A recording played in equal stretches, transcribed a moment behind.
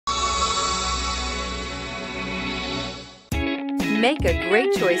Make a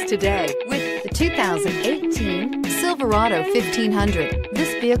great choice today with the 2018 Silverado 1500.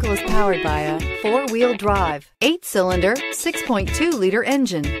 This vehicle is powered by a 4-wheel drive, 8-cylinder, 6.2-liter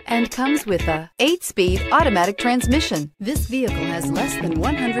engine, and comes with a 8-speed automatic transmission. This vehicle has less than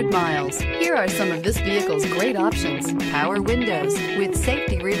 100 miles. Here are some of this vehicle's great options: power windows with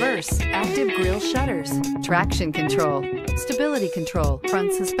safety reverse, active grille shutters, traction control, stability control,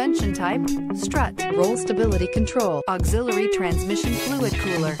 front suspension type, strut, roll stability control, auxiliary transmission fluid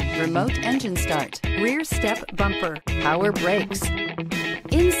cooler, remote engine start, rear step bumper, power brakes.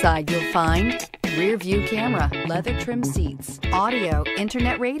 Inside you'll find rear view camera, leather trim seats, audio,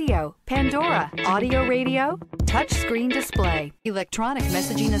 internet radio, Pandora, audio radio, touchscreen display, electronic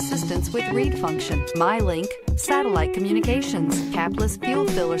messaging assistance with read function, MyLink, satellite communications, capless fuel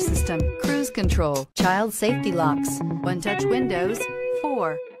filler system, cruise control, child safety locks, one-touch windows,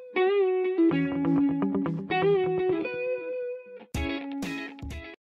 4.